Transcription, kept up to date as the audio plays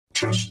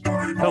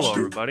Hello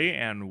everybody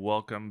and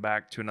welcome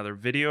back to another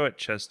video at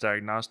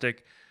ChessDiagnostic.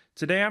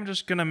 Today I'm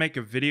just going to make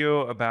a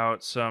video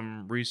about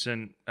some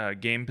recent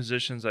game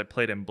positions I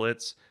played in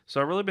Blitz. So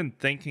I've really been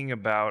thinking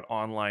about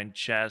online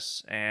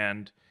chess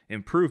and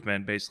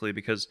improvement basically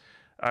because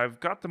I've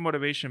got the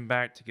motivation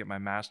back to get my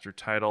master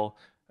title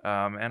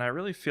and I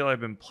really feel I've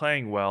been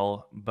playing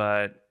well,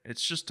 but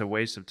it's just a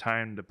waste of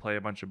time to play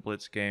a bunch of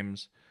Blitz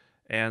games.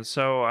 And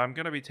so I'm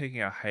going to be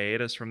taking a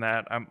hiatus from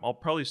that. I'll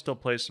probably still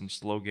play some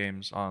slow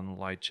games on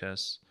light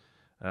chess,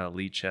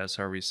 lead chess,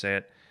 however you say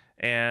it.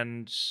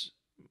 And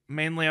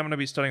mainly I'm going to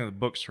be studying the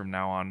books from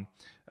now on.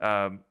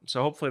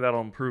 So hopefully that'll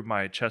improve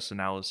my chess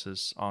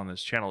analysis on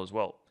this channel as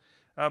well.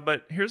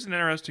 But here's an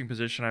interesting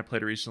position I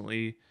played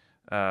recently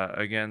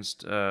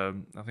against, I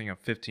think, a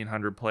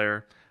 1500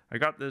 player. I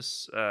got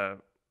this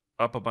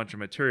up a bunch of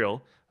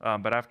material,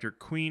 but after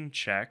queen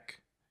check,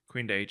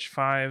 queen to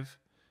h5,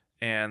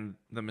 and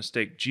the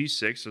mistake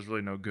g6, there's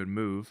really no good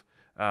move.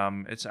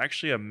 It's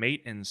actually a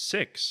mate in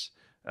 6.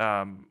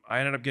 I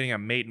ended up getting a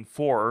mate in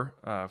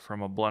 4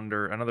 from a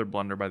blunder, another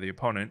blunder by the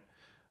opponent.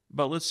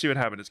 But let's see what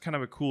happened. It's kind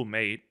of a cool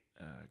mate.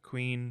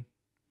 Queen,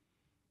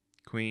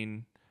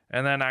 queen,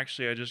 and then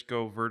actually I just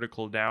go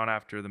vertical down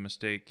after the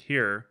mistake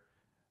here.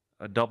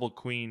 A double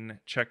queen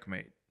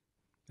checkmate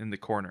in the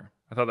corner.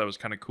 I thought that was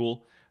kind of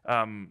cool.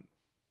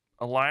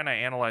 A line I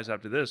analyzed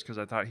after this, because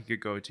I thought he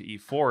could go to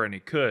e4, and he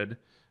could,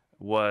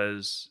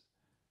 was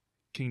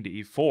king to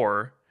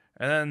e4,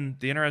 and then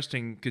the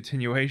interesting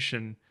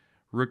continuation,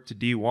 rook to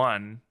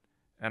d1,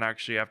 and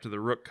actually after the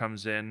rook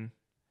comes in,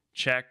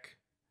 check,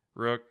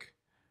 rook,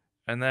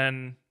 and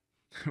then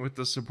with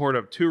the support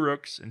of 2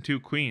 rooks and 2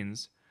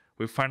 queens,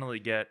 we finally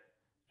get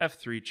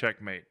f3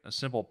 checkmate, a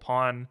simple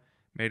pawn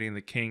mating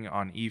the king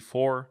on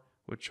e4,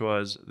 which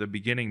was the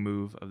beginning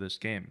move of this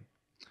game.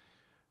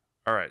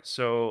 Alright,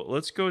 so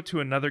let's go to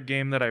another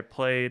game that I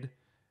played.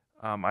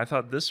 I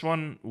thought this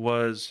one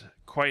was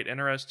quite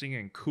interesting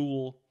and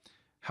cool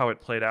how it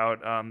played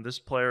out. This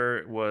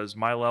player was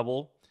my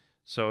level,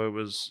 so it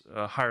was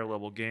a higher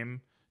level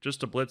game,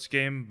 just a blitz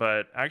game,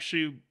 but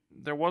actually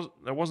there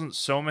wasn't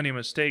so many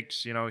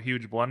mistakes, you know,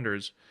 huge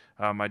blunders.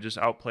 I just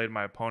outplayed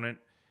my opponent,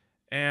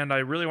 and I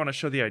really want to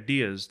show the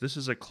ideas. This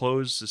is a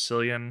closed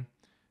Sicilian.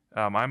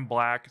 I'm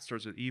black. It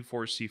starts with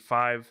e4,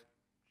 c5,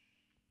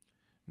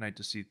 knight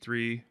to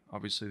c3.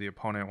 Obviously the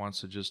opponent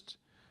wants to just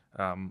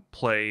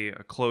play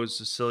a closed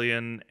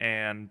Sicilian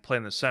and play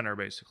in the center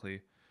basically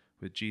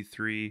with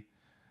g3.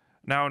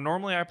 Now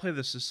normally I play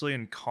the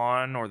Sicilian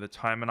Khan or the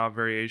Taimanov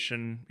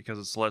variation because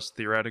it's less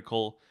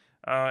theoretical,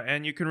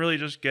 and you can really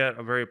just get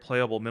a very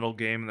playable middle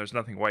game and there's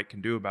nothing white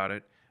can do about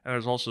it, and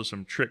there's also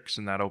some tricks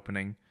in that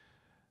opening.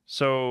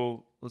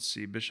 So let's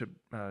see, bishop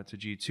to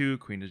g2,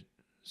 queen to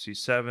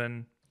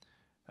c7.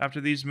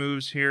 After these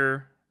moves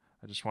here,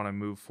 I just want to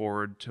move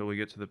forward till we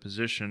get to the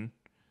position.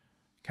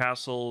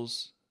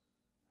 Castles,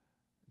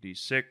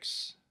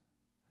 d6,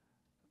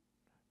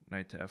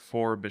 knight to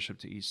f4, bishop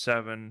to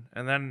e7,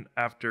 and then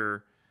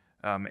after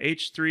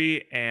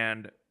h3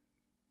 and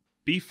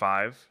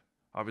b5,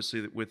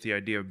 obviously with the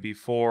idea of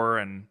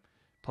b4 and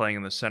playing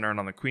in the center and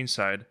on the queen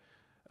side,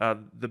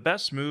 the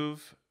best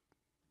move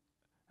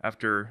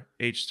after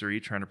h3,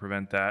 trying to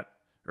prevent that,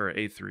 or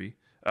a3,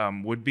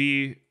 would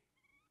be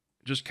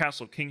just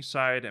castle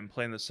kingside and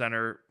play in the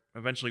center,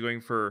 eventually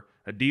going for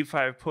a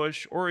d5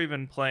 push, or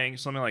even playing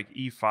something like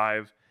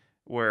e5,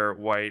 where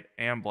white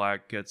and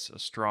black gets a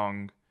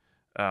strong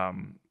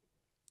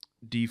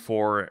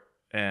d4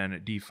 and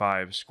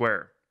d5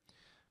 square.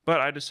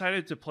 But I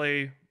decided to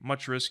play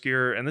much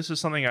riskier, and this is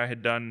something I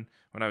had done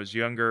when I was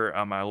younger.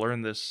 I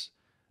learned this,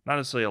 not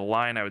necessarily a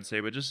line I would say,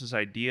 but just this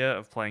idea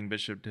of playing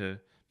bishop to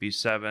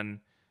b7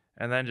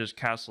 and then just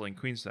castling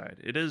queenside.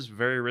 It is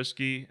very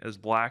risky as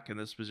black in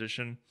this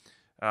position.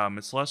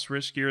 It's less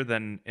riskier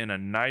than in a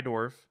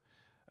Najdorf,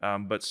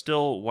 but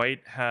still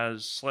white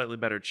has slightly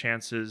better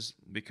chances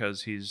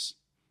because he's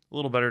a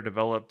little better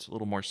developed, a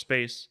little more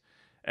space,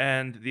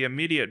 and the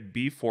immediate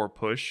b4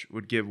 push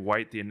would give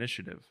white the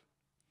initiative.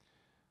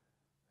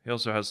 He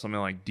also has something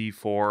like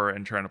d4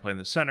 and trying to play in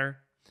the center,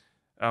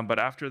 but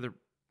after the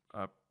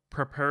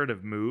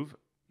preparative move,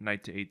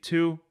 knight to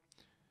a2,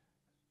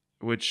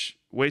 which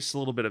wastes a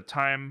little bit of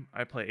time,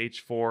 I play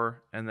h4,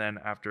 and then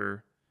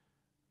after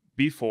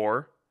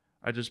b4,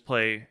 I just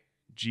play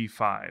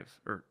g5,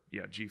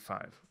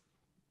 g5.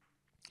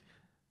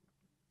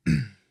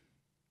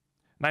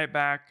 Knight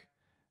back,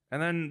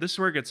 and then this is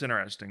where it gets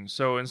interesting.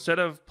 So instead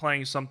of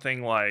playing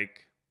something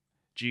like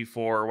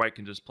g4, white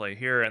can just play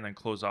here and then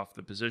close off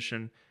the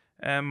position.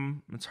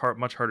 It's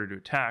much harder to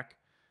attack.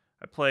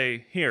 I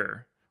play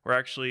here, where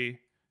actually,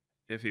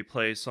 if he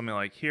plays something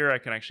like here, I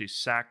can actually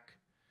sack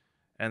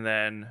and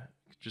then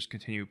just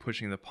continue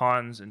pushing the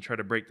pawns and try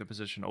to break the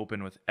position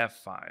open with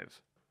f5.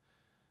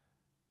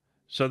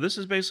 So this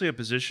is basically a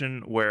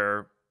position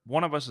where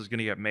one of us is going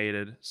to get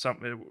mated. It's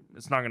not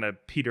going to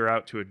peter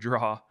out to a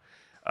draw.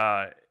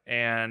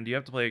 And you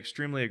have to play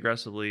extremely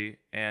aggressively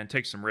and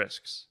take some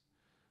risks.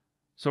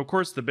 So of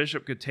course the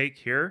bishop could take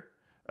here,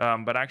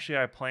 but actually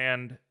I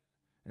planned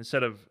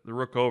instead of the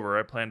rook over,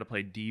 I plan to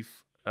play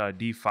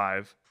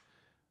d5,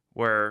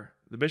 where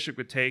the bishop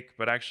would take,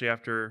 but actually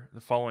after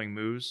the following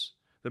moves,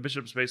 the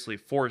bishop's basically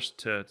forced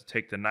to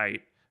take the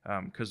knight,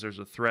 because there's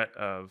a threat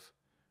of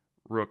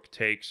rook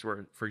takes,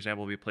 where, for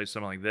example, if we play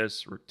something like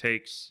this, rook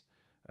takes,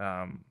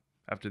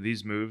 after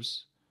these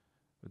moves,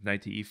 with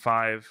knight to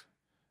e5,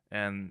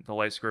 and the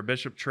light square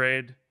bishop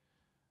trade,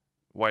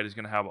 white is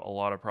going to have a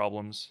lot of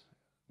problems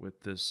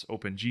with this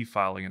open g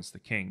file against the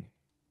king.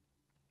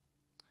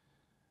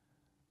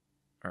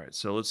 All right,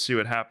 so let's see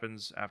what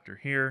happens after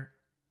here.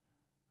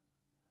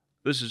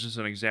 This is just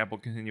an example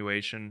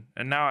continuation.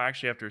 And now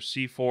actually after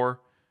c4,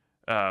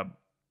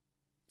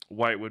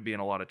 white would be in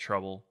a lot of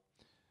trouble.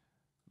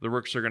 The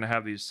rooks are going to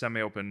have these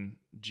semi-open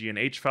g and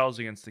h files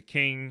against the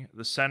king.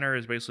 The center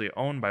is basically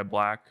owned by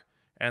black,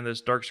 and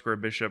this dark square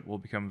bishop will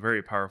become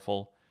very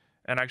powerful.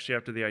 And actually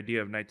after the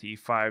idea of knight to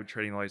e5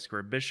 trading the light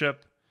square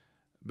bishop,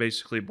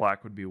 basically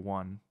black would be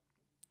won,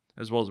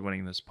 as well as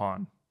winning this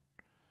pawn.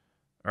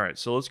 All right,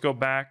 so let's go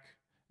back.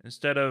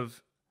 Instead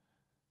of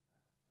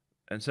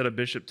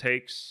bishop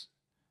takes,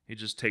 he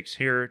just takes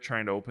here,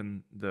 trying to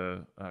open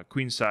the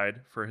queen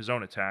side for his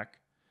own attack.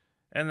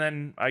 And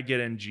then I get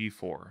in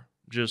g4,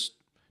 just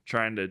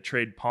trying to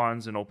trade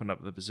pawns and open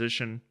up the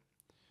position.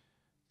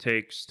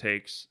 Takes,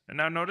 takes. And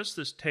now notice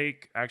this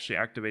take actually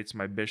activates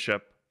my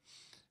bishop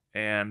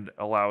and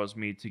allows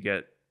me to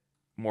get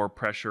more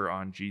pressure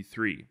on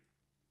g3.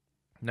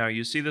 Now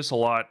you see this a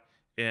lot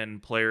in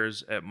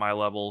players at my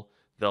level.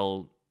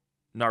 They'll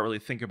not really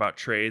think about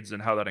trades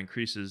and how that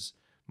increases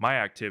my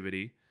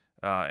activity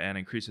and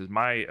increases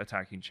my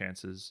attacking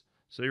chances.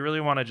 So you really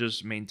want to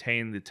just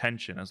maintain the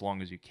tension as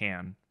long as you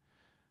can.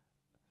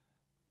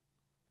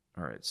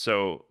 All right,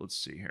 so let's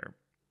see here.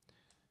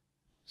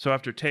 So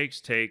after takes,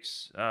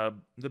 takes,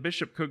 the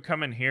bishop could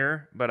come in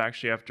here, but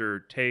actually after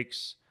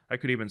takes, I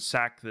could even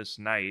sack this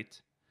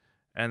knight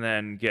and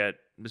then get,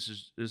 this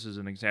is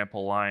an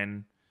example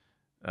line,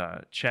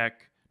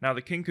 check. Now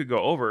the king could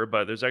go over,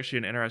 but there's actually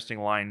an interesting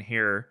line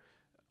here.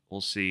 We'll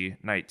see,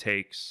 knight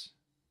takes.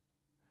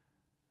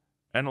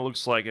 And it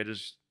looks like I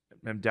just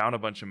am down a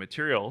bunch of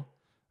material,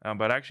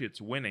 but actually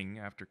it's winning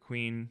after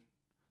queen,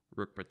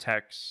 rook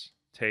protects,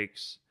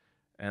 takes,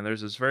 and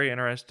there's this very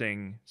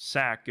interesting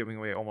sack giving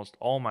away almost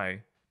all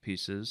my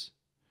pieces.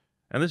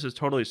 And this is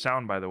totally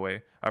sound, by the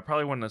way. I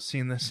probably wouldn't have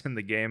seen this in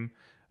the game.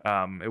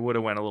 It would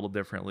have went a little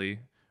differently,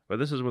 but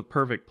this is with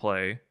perfect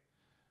play.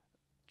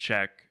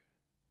 Check,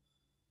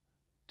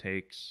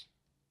 takes,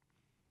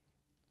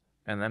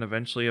 and then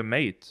eventually a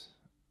mate.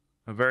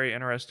 A very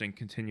interesting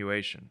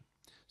continuation.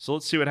 So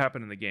let's see what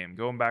happened in the game.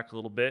 Going back a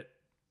little bit.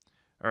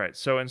 All right,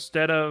 so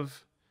instead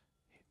of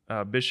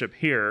bishop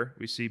here,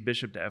 we see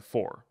bishop to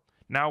f4.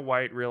 Now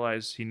white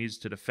realizes he needs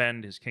to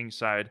defend his king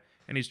side,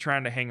 and he's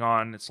trying to hang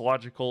on. It's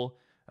logical,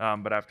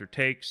 but after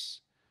takes.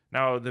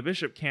 Now the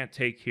bishop can't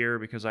take here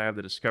because I have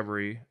the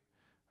discovery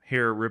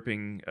here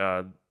ripping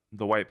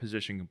the white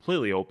position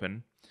completely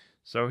open.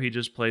 So he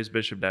just plays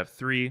bishop to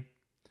f3,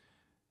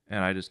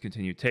 and I just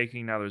continue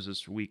taking. Now there's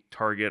this weak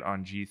target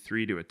on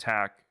g3 to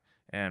attack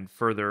and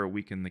further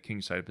weaken the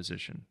king side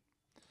position.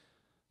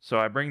 So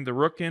I bring the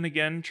rook in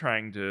again,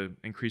 trying to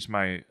increase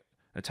my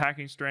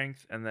attacking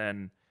strength, and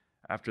then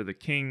after the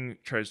king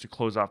tries to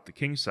close off the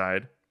king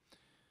side,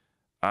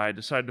 I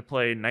decide to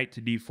play knight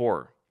to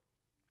d4.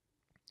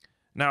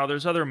 Now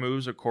there's other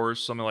moves, of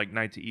course, something like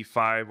knight to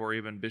e5 or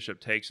even bishop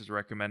takes is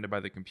recommended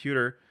by the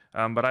computer,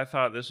 but I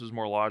thought this was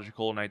more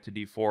logical, knight to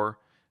d4.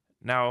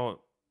 Now,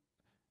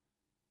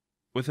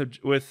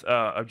 with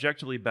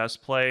objectively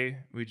best play,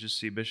 we just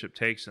see bishop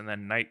takes and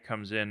then knight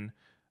comes in,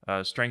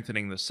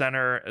 strengthening the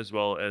center as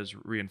well as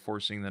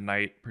reinforcing the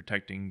knight,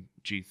 protecting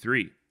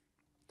g3.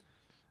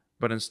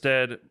 But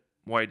instead,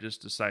 white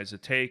just decides to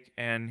take,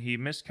 and he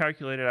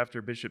miscalculated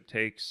after bishop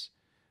takes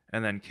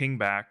and then king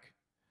back.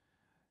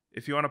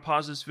 If you want to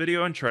pause this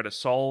video and try to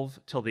solve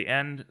till the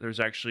end,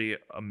 there's actually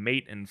a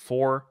mate in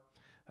 4.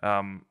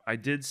 I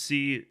did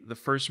see the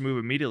first move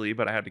immediately,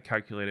 but I had to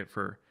calculate it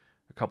for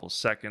a couple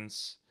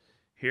seconds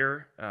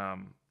here.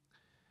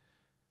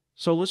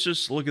 So let's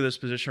just look at this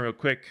position real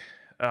quick.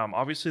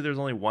 Obviously, there's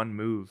only one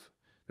move.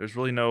 There's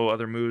really no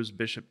other moves.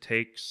 Bishop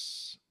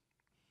takes,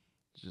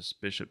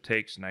 just bishop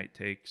takes, knight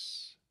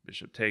takes,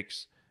 bishop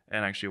takes,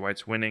 and actually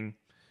white's winning.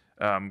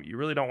 You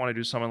really don't want to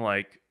do something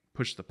like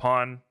push the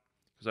pawn,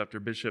 because after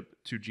bishop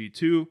to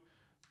g2,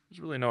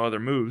 there's really no other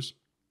moves.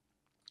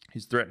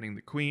 He's threatening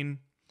the queen,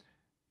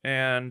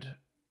 and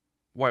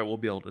white will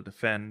be able to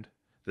defend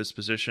this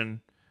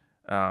position.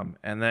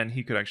 And then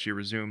he could actually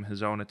resume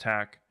his own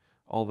attack,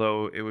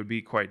 although it would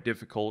be quite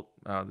difficult.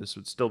 This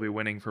would still be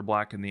winning for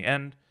black in the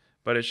end,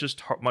 but it's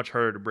just much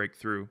harder to break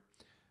through.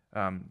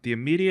 The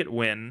immediate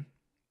win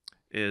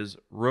is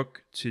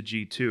rook to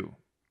g2.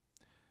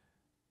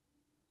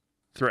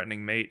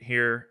 Threatening mate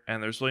here,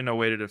 and there's really no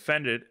way to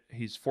defend it.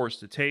 He's forced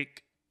to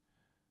take,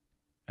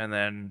 and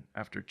then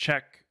after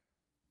check,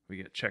 we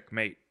get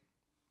checkmate.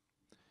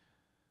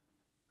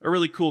 A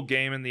really cool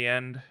game in the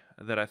end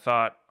that I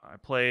thought I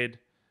played,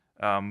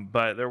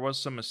 but there was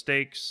some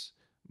mistakes,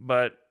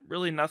 but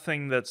really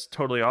nothing that's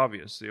totally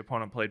obvious. The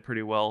opponent played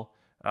pretty well,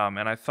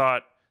 and I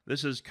thought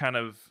this is kind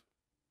of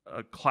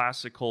a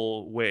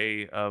classical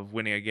way of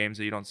winning a game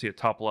that you don't see at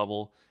top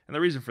level. And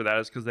the reason for that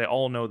is because they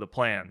all know the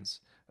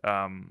plans.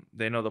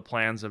 They know the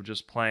plans of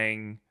just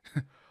playing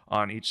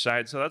on each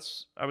side. So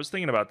I was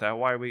thinking about that.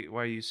 Why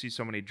you see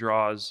so many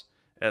draws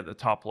at the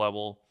top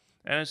level,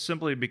 and it's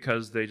simply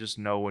because they just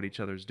know what each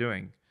other's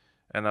doing.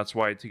 And that's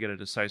why to get a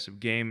decisive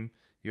game,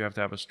 you have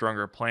to have a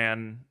stronger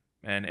plan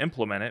and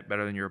implement it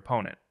better than your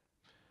opponent.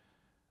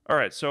 All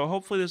right, so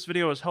hopefully this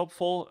video is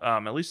helpful,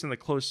 at least in the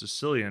closed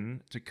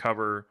Sicilian, to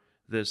cover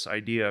this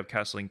idea of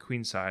castling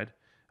queenside.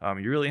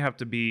 You really have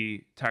to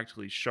be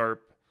tactically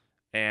sharp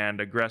and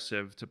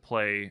aggressive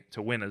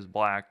to win as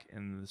black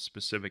in the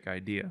specific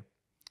idea.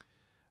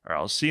 All right,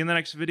 I'll see you in the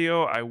next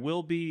video. I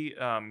will be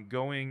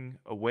going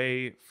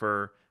away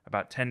for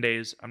about 10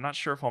 days. I'm not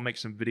sure if I'll make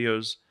some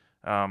videos.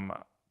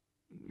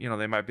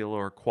 They might be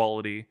lower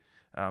quality.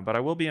 But I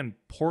will be in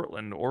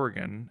Portland,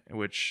 Oregon,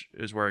 which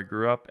is where I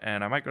grew up,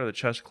 and I might go to the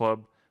chess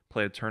club,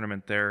 play a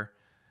tournament there,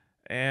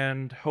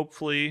 and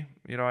hopefully,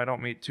 I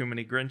don't meet too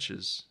many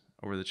Grinches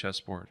over the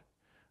chessboard.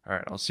 All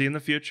right, I'll see you in the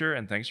future,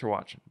 and thanks for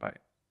watching. Bye.